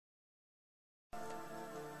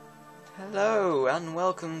Hello and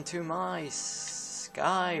welcome to my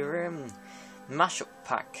Skyrim mashup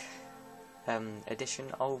pack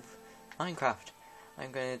edition of Minecraft.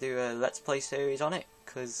 I'm going to do a Let's Play series on it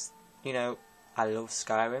because, you know, I love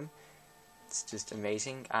Skyrim. It's just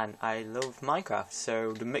amazing, and I love Minecraft,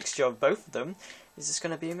 so the mixture of both of them is just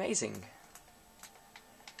going to be amazing.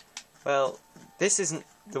 Well, this isn't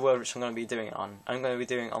the world which I'm going to be doing it on. I'm going to be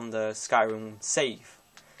doing it on the Skyrim save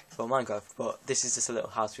for Minecraft, but this is just a little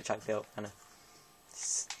house which I built, kind of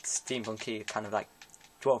steampunky, kind of like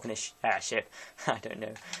dwarvenish airship. I don't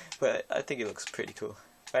know, but I think it looks pretty cool.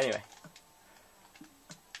 But anyway,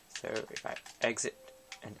 so if I exit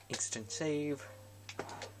and save,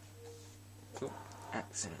 ooh,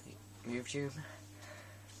 accidentally moved you.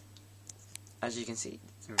 As you can see,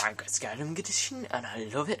 Minecraft Skyrim edition, and I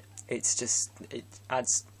love it. It's just, it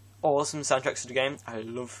adds awesome soundtracks to the game. I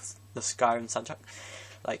love the Skyrim soundtrack,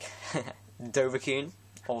 like Dovahkiin,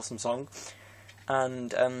 awesome song,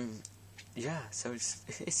 and yeah, so it's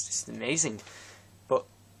just amazing. But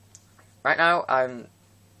right now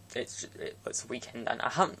it's a weekend, and I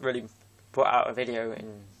haven't really put out a video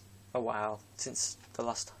in a while, since the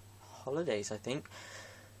last holidays, I think.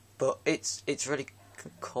 But it's really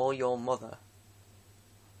Call Your Mother.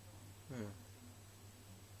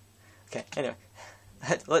 Okay, anyway,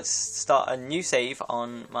 let's start a new save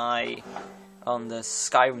on the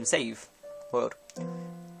Skyrim save world,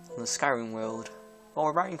 on the Skyrim world,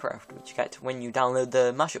 or Minecraft, which you get when you download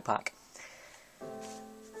the mashup pack.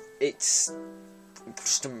 It's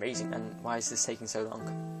just amazing. And why is this taking so long?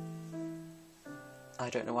 I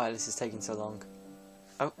don't know why this is taking so long.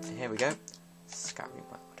 Oh, here we go. Skyrim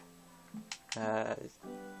world.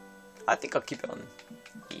 I think I'll keep it on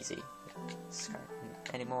easy. Yeah. Skyrim.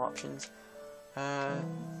 Any more options?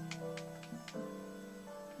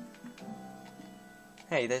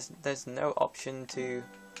 Hey, there's no option to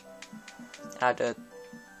add a.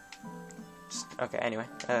 Okay, anyway,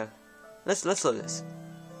 let's load this.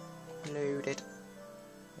 Load it.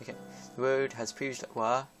 Okay, the road has previously.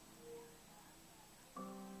 What?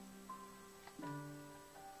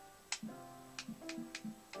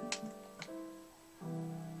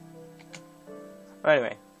 Well,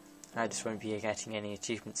 anyway, I just won't be getting any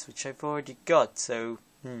achievements which I've already got. So,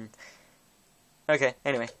 okay.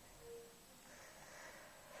 Anyway.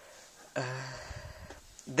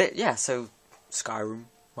 Yeah, so Skyrim,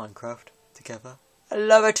 Minecraft together. I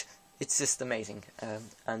love it. It's just amazing.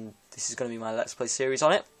 And this is going to be my Let's Play series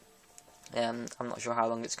on it. I'm not sure how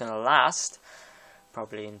long it's going to last.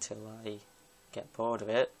 Probably until I get bored of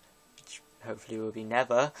it, which hopefully will be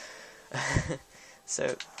never.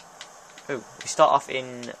 So, we start off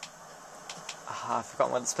in. I've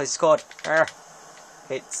forgotten what this place is called.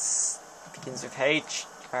 It's begins with H.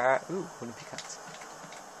 Ooh, wooden pickaxe.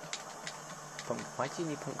 Why do you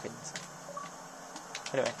need pumpkins?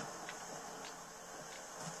 Anyway,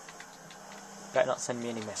 better not send me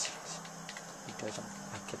any messages. I'm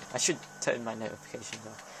kidding. I should turn my notifications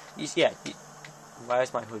off. Yeah.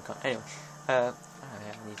 Where's my hood gone? Anyway, I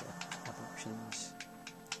need to have options,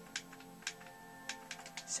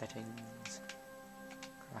 settings,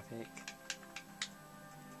 graphic.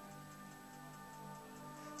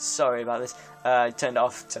 Sorry about this. I turned it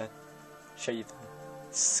off to show you the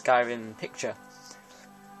Skyrim picture,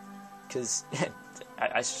 because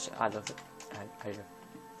I love it. I love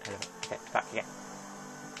it. Okay, back again.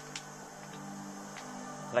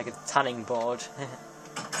 Like a tanning board.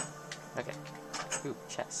 Okay. Ooh,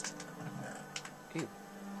 chest. Ooh. Ooh.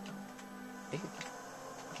 Ooh.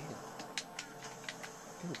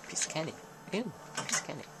 Ooh, piece of candy. Ooh, piece of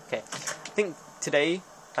candy. Okay. I think today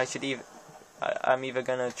I should I'm either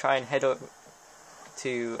gonna try and head up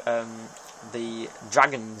to the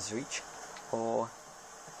Dragon's Reach or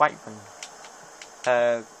Whiterun,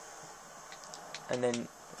 and then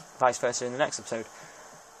vice versa in the next episode.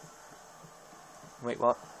 Wait,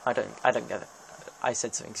 what? I don't get it. I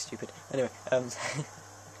said something stupid. Anyway,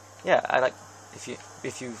 yeah, I like,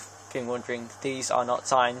 if you've been wondering, these are not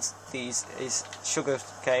signs. These is sugar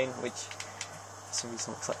cane, which for some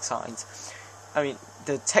reason looks like signs. I mean,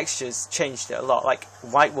 the textures changed it a lot. Like,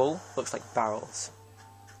 white wool looks like barrels.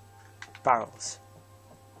 Barrels.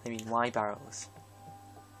 I mean, why barrels?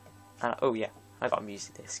 And, oh yeah, I got a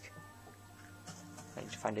music disc. I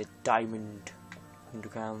need to find a diamond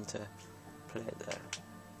underground to play it there.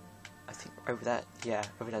 I think over there, yeah,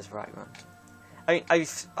 over there's the right one. I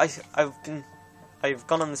mean, I've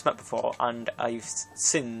gone on this map before, and I've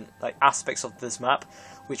seen like aspects of this map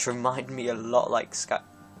which remind me a lot like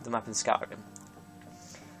the map in Skyrim.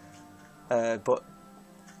 But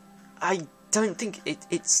I don't think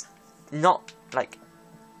it's not like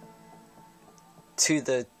to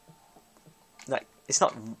the it's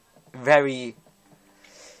not very,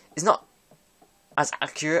 it's not as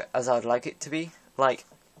accurate as I'd like it to be. Like,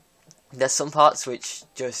 there's some parts which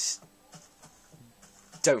just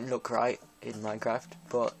don't look right in Minecraft,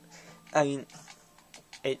 but I mean,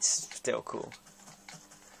 it's still cool.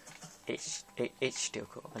 It's still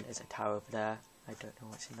cool. And there's a tower over there. I don't know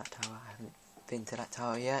what's in that tower. I haven't been to that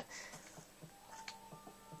tower yet.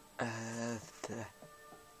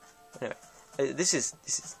 Anyway,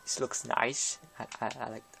 this looks nice.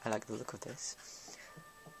 I like the look of this.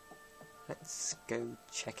 Let's go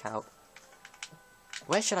check out.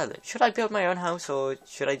 Where should I live? Should I build my own house, or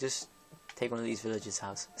should I just take one of these villagers'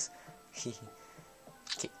 houses?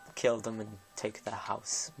 Kill them and take their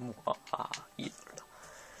house.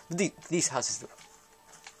 These houses,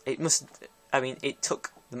 it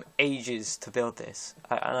took them ages to build this,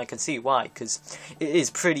 and I can see why, because it is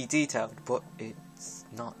pretty detailed, but it's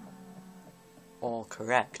not all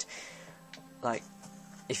correct. Like,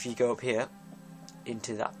 if you go up here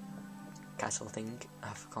into that castle thing,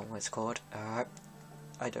 I've forgotten what it's called. I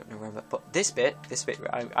don't remember, but this bit,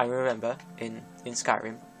 I remember in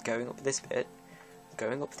Skyrim going up this bit,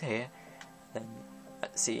 going up to here, then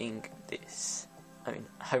seeing this. I mean,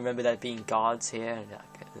 I remember there being guards here, and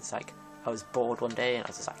it's like I was bored one day, and I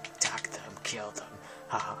was just like, attack them, kill them,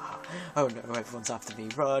 ha ha ha. Oh no, everyone's after me,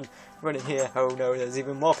 run in here. Oh no, there's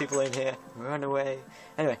even more people in here, run away.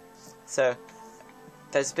 Anyway, so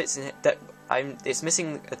there's bits in here that it's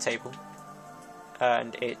missing a table,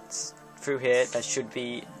 and it's through here. There should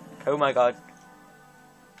be. Oh my god.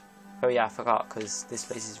 Oh yeah, I forgot, because this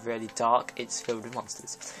place is really dark. It's filled with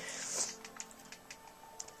monsters.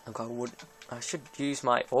 I've got wood. I should use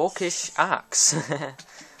my orcish axe to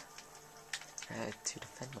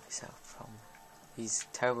defend myself from these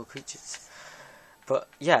terrible creatures. But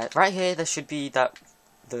yeah, right here there should be the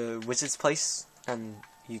wizard's place, and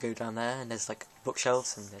you go down there, and there's like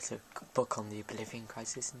bookshelves, and there's a book on the Oblivion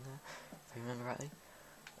Crisis in there, if I remember rightly.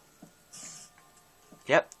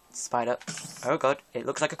 Yep, spider. Oh god, it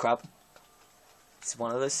looks like a crab. It's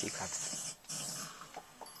one of those sea crabs.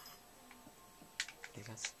 You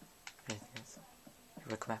guys, anything else? You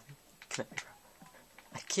wanna come at me? Come at me, bro.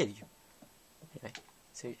 I kill you. Anyway,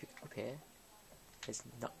 so if you go up here, there's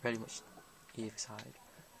not really much either side.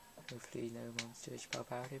 Hopefully no monsters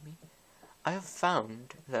pop out at me. I have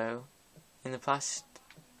found, though, in the past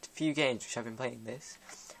few games which I've been playing this,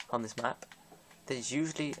 on this map, there's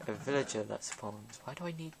usually a villager that spawns. Why do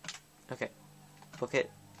I need... Okay, bucket,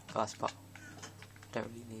 glass pot. Don't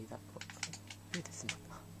really need that, but...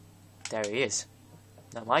 There he is.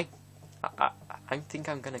 Now I think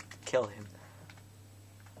I'm gonna kill him.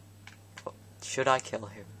 But should I kill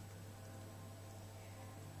him?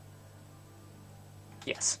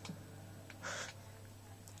 Yes.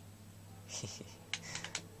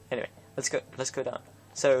 Anyway, let's go down.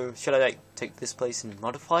 So, should I like take this place and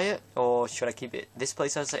modify it, or should I keep this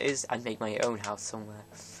place as it is and make my own house somewhere?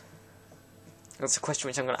 That's a question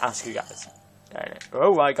which I'm going to ask you guys.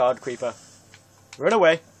 Oh my god, creeper. Run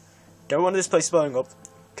away. Don't want this place blowing up,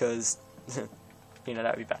 because, you know,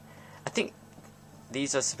 that would be bad. I think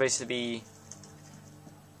these are supposed to be...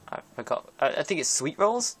 I forgot. I think it's sweet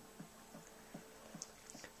rolls.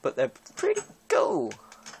 But they're pretty cool,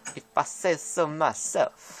 if I say so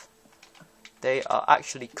myself. They are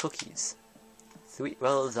actually cookies. Sweet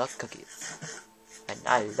rolls are cookies. And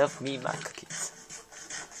I love me my cookies.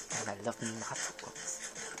 And I love me my sweet rolls.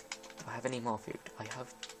 Do I have any more food? I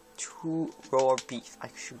have 2 raw beef. I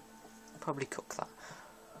should probably cook that.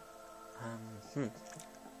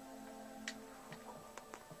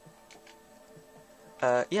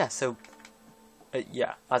 Yeah,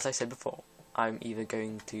 as I said before, I'm either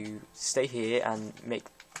going to stay here and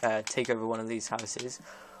take over one of these houses,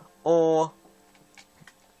 or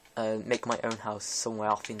make my own house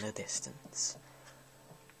somewhere off in the distance.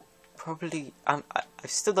 Probably, I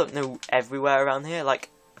still don't know everywhere around here.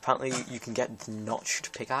 Like, apparently you can get the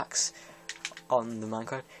notched pickaxe on the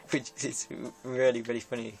Minecraft, which is really, really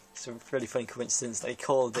funny. It's a really funny coincidence they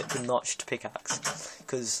called it the notched pickaxe,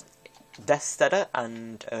 because Deathsteader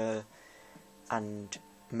and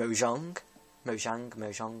Mojang's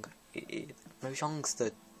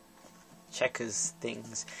the checkers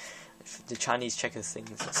things, the Chinese checkers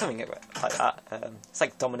things, something like that. It's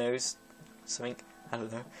like dominoes, something, I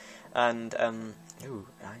don't know. And ooh,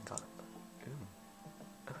 I got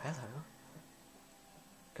oh hello.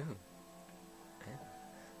 Ooh. Yeah.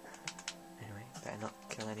 Anyway, better not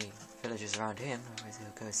kill any villagers around him, otherwise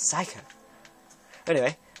he'll go psycho.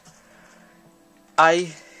 Anyway,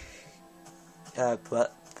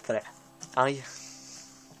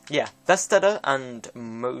 Deathsteader and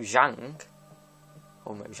Mojang,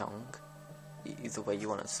 either way you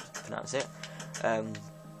want to pronounce it,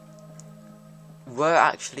 were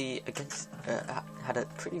actually against had a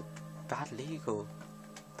pretty bad legal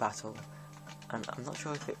battle, and I'm not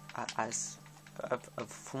sure if it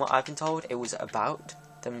from what I've been told, it was about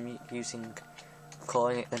them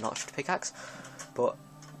calling it the notched pickaxe, but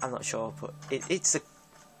I'm not sure. But it's a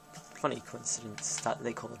funny coincidence that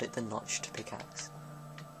they called it the notched pickaxe.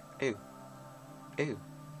 Ooh,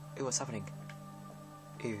 what's happening?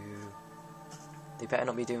 Ooh, they better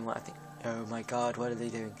not be doing what I think. Oh my god, what are they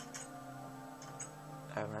doing?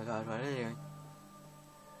 Oh my god, what are they doing?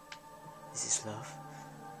 Is this love?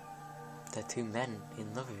 They're two men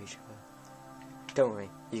in love with each other. Don't worry,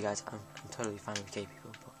 you guys, I'm totally fine with gay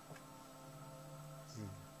people, but...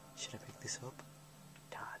 should I pick this up?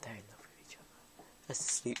 Nah, they're in love with each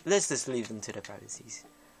other. Let's just leave them to their privacies.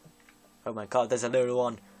 Oh my god, there's a little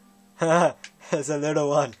one! There's a little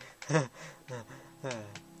one!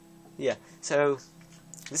 Yeah, so...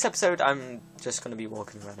 this episode, I'm just going to be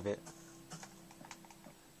walking around a bit.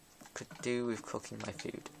 Could do with cooking my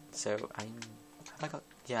food. So, I got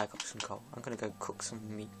some coal. I'm going to go cook some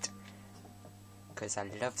meat. Because I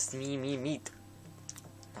love meat.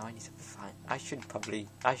 Now I need to find...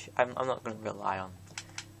 I'm not going to rely on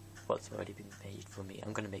what's already been made for me.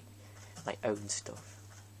 I'm going to make my own stuff.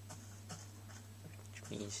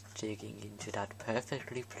 Which means digging into that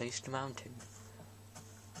perfectly placed mountain.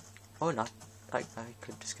 Or not. I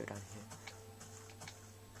could just go down here.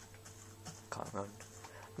 Can't run.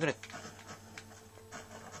 I'm going to...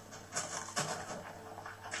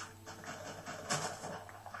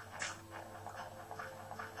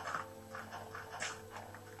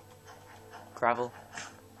 gravel.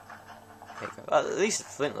 There you go. Well, at least the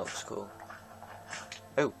flint looks cool.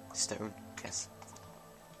 Oh, stone. Yes.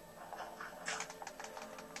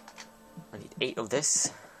 I need 8 of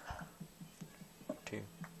this. 2,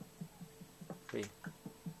 3,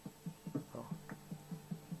 4,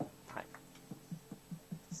 5,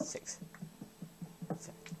 6,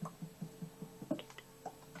 7,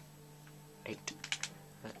 8.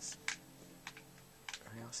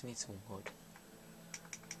 I also need some wood.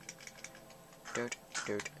 Dirt.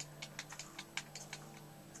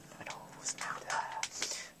 I don't know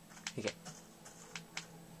that. Okay.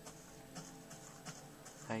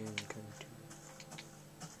 I'm going to...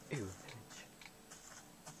 Ooh, village.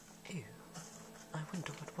 Ew. I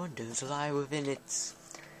wonder what wonders lie within its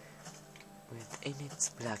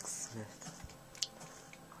blacksmith.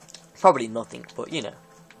 Probably nothing, but you know.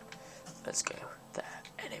 Let's go there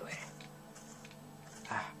anyway.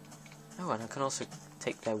 Oh, and I can also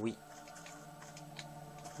take their wheat.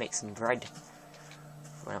 Make some bread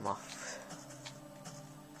when I'm off.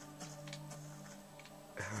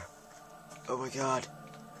 Oh my god,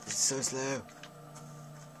 this is so slow.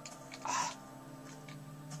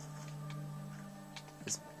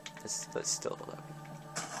 Let's still love it.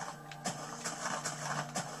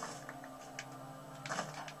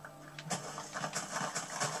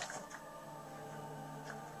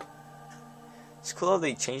 It's cool how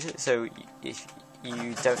they changed it, so if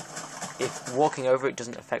you don't... if walking over it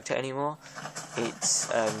doesn't affect it anymore, it's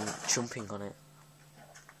jumping on it.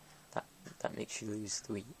 That makes you lose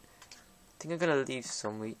the wheat. I think I'm gonna leave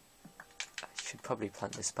some wheat. I should probably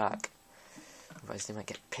plant this back, otherwise they might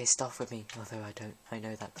get pissed off with me. Although I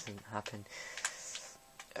know that doesn't happen.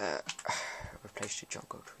 Replace the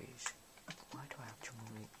jungle trees. Why do I have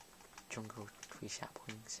jungle tree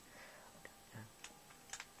saplings?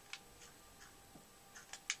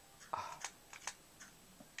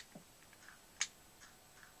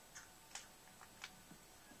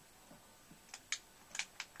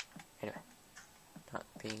 Anyway, that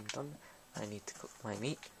being done, I need to cook my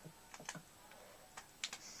meat.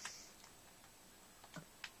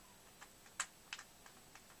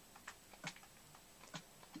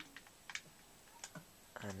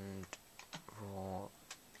 And raw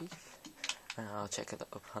beef. And I'll check it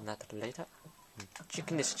up on that later.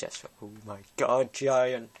 Chicken is just... oh my god,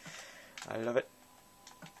 giant! I love it.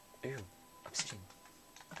 Ooh, obsidian.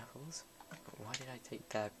 Apples? Why did I take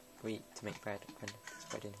that wheat to make bread when there's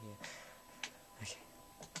bread in here? Okay,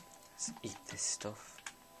 let's eat this stuff.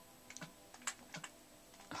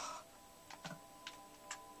 Oh.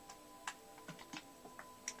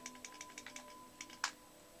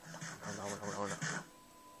 No.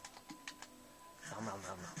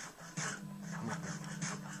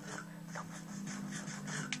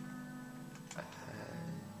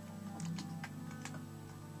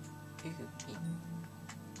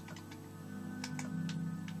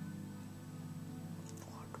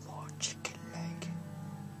 One more chicken leg.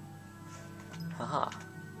 Haha.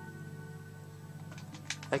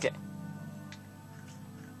 Okay.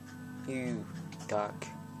 You dark.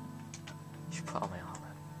 You should put on my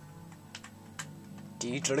armor.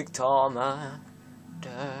 Diedrich armor.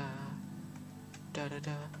 Da da da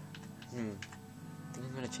da. I think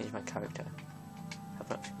I'm gonna change my character. How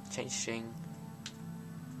about change string?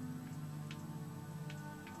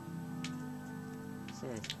 I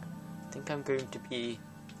think I'm going to be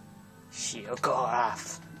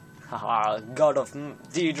Shiogorath. Haha, god of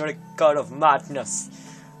Diedrich, god of madness.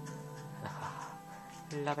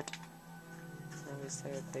 Love it. So is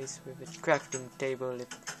there a place with a crafting table?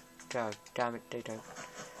 God damn it, they don't.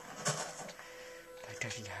 That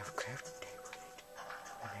doesn't have a crafting table.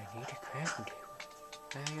 And I need a crafting table.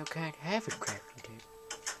 Well, you can't have a crafting table.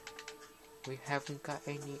 We haven't got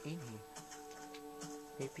any in here.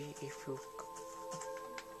 Maybe if you...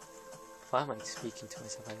 Why am I speaking to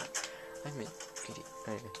myself? I'm an idiot.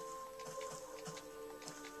 Anyway.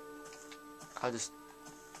 I'll just...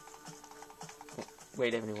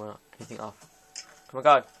 Wait anyone anything off. Oh my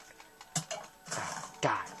god!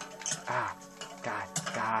 Die!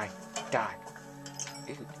 Die!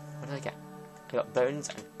 Ew, what did I get? I got bones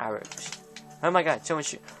and arrows. Oh my god, so much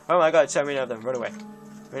shit. Oh my god, so many of them. Run away.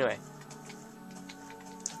 Run away.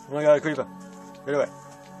 Oh my god, creeper. Run away.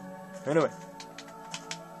 Run away.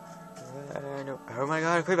 No. Oh my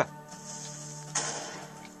god, creeper.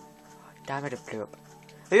 Oh, damn it, it blew up.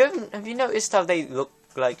 Have you noticed how they look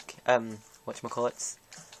like, whatchamacallits?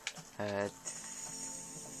 That's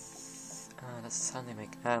the sound they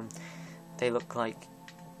make. They look like...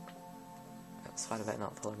 That spider better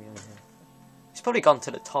not follow me over here. He's probably gone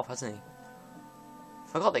to the top, hasn't he?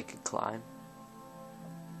 Forgot they could climb.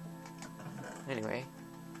 Anyway.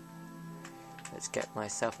 Let's get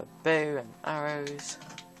myself a bow and arrows.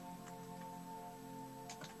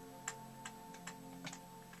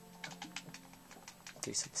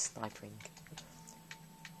 Do some sniping.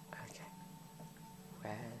 Okay.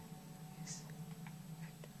 Where is it?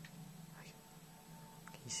 Okay.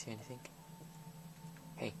 Can you see anything?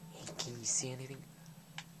 Hey, can you see anything?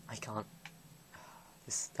 I can't.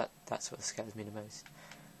 That's what scares me the most.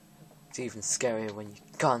 It's even scarier when you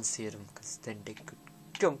can't see them, because then they could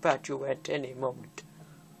jump at you at any moment.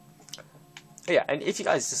 Yeah, and if you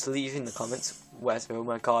guys just leave in the comments, where's oh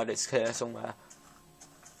my god, it's here somewhere.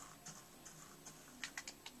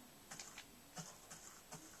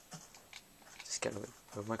 Just get away.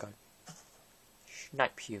 Oh my god.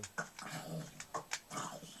 Snipe you.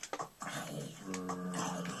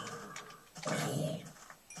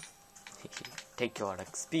 Take your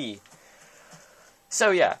XP. So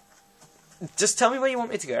yeah, just tell me where you want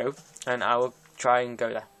me to go, and I will try and go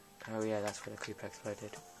there. Oh yeah, that's where the creeper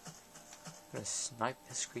exploded. I'm gonna snipe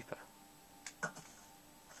this creeper.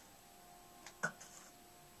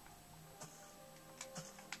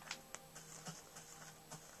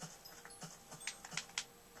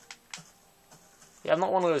 Yeah, I'm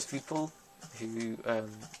not one of those people who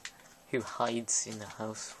hides in the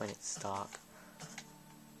house when it's dark.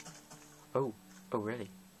 Oh really?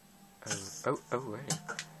 Oh really?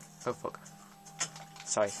 Oh fuck.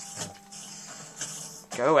 Sorry.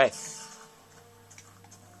 Go away.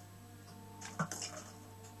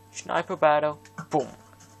 Sniper battle. Boom.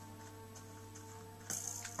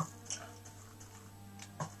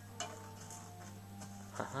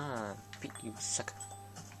 Haha, beat you, sucker.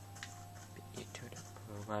 Beat you to it.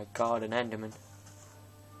 Oh my god, an enderman.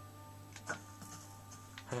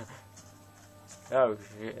 Oh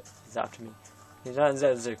shit, he's after me.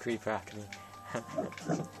 There's a creeper after me.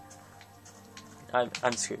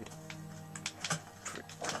 I'm screwed.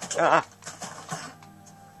 Ah!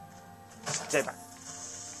 Stay back.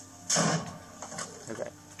 Okay.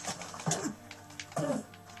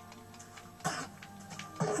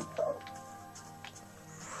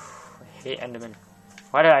 I hate Enderman.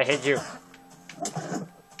 Why did I hit you?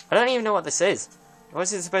 I don't even know what this is. What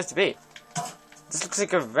is it supposed to be? This looks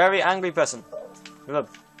like a very angry person. Look.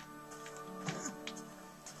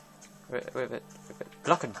 With a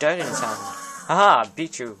block of dirt in his hand. Haha!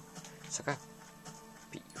 Beat you, sucker.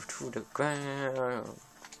 Beat you to the ground.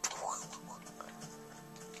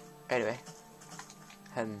 Anyway.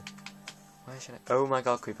 Where should I? Oh my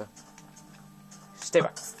god, creeper. Stay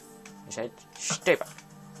back. I said, stay back.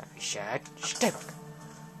 I said, stay back.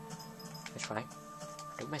 That's right.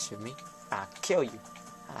 Don't mess with me. I'll kill you.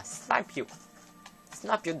 I'll snipe you.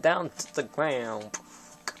 Snap you down to the ground.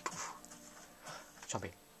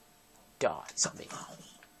 Zombie. Die, zombie.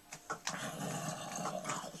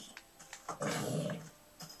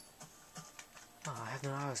 Oh, I have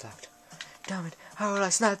no arrows left. Damn it. How will I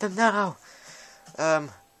snipe them now?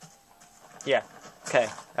 Yeah. Okay.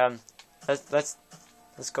 Let's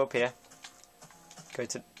go up here. Go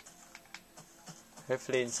to...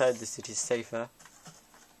 Hopefully inside the city is safer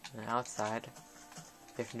than outside.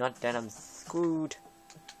 If not, then I'm screwed.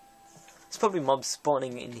 There's probably mobs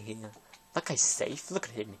spawning in here. That guy's safe. Look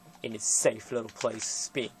at him in his safe little place,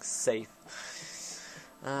 being safe.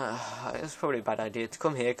 It was probably a bad idea to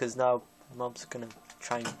come here, because now mobs are gonna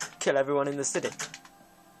try and kill everyone in the city.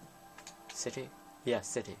 City? Yeah,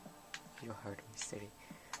 city. You heard me, city.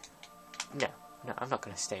 No, I'm not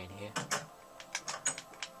gonna stay in here.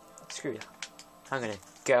 Screw that. I'm gonna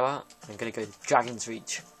go out. I'm gonna go to Dragon's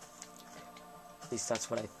Reach. At least that's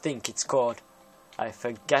what I think it's called. I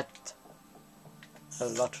forget a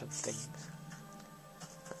lot of things.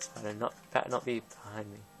 That's better not be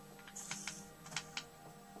behind me.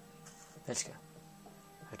 Let's go.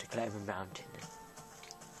 I have to climb a mountain.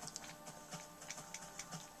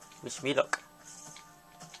 Wish me luck.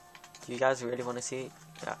 Do you guys really want to see?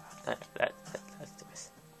 Yeah, let's do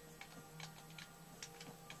this.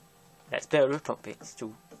 Let's build with puppets.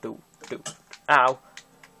 Do. Ow!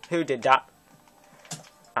 Who did that?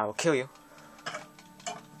 I will kill you.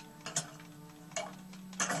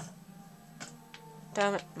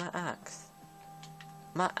 Damn it, my axe.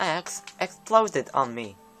 My axe exploded on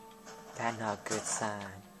me. That's not a good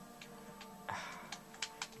sign.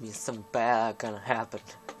 Means something bad gonna happen.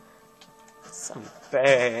 Something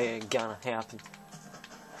bad gonna happen.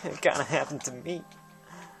 It's gonna happen to me.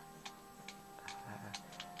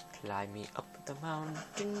 Climb me up the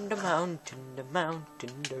mountain,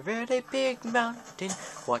 the really big mountain.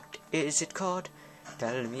 What is it called?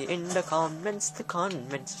 Tell me in the comments,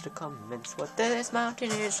 what this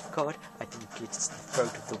mountain is called. I think it's the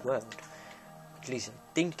throat of the world. At least I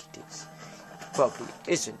think it is. It probably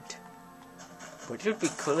isn't. But it would be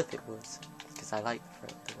cool if it was, because I like the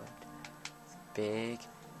throat of the world. It's big,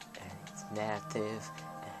 and it's massive,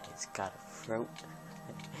 and it's got a throat.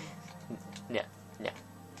 No.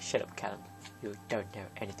 Shut up, Callum. You don't know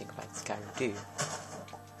anything about Skyrim, do you?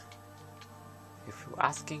 If you're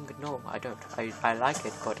asking, no, I don't. I like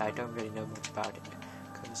it, but I don't really know much about it.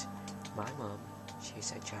 Because my mom,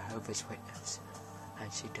 she's a Jehovah's Witness,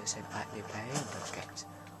 and she doesn't like me playing those games,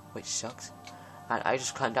 which sucks. And I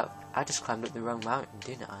just climbed up the wrong mountain,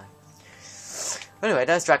 didn't I? Anyway,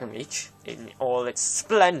 there's Dragon Reach in all its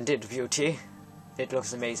splendid beauty. It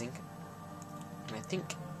looks amazing. And I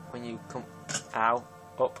think when you come up,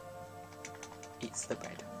 eats the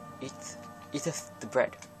bread. Eateth the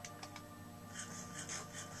bread.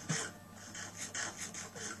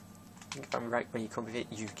 I think if I'm right, when you come with it,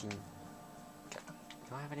 you can. Do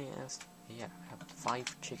I have anything else? Yeah, I have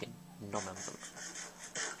 5 chicken. Nom.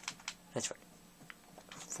 That's right.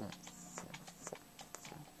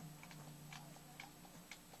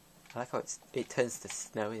 I like how it turns the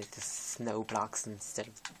snow into snow blocks instead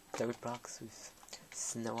of dirt blocks with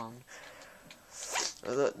snow on.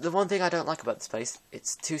 The one thing I don't like about this place,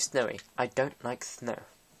 it's too snowy. I don't like snow.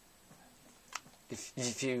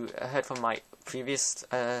 If you heard from my previous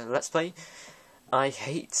Let's Play, I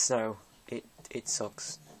hate snow. It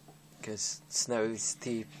sucks. Because snow is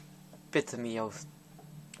the epitome of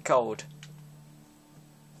cold.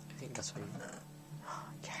 I think that's what you mean.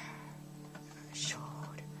 Yeah. Sure.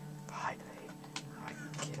 Finally, I can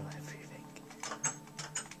kill everything.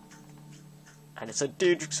 And it's a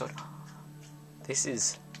dude sword. This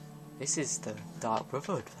is the Dark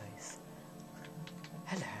Brotherhood place.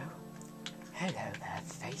 Hello there,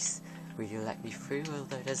 face. Will you let me through?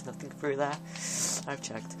 Although there's nothing through there. I've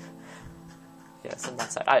checked. Yes, on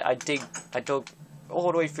that side. I dug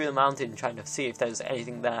all the way through the mountain trying to see if there was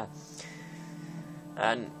anything there.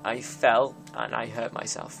 And I fell and I hurt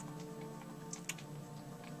myself.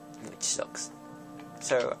 Which sucks.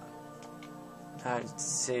 So,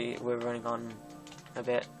 see, we're running on a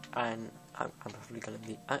bit, and I'm probably gonna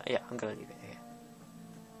leave. Yeah, I'm gonna leave it here.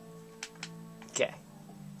 Okay.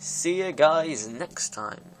 See you guys next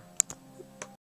time.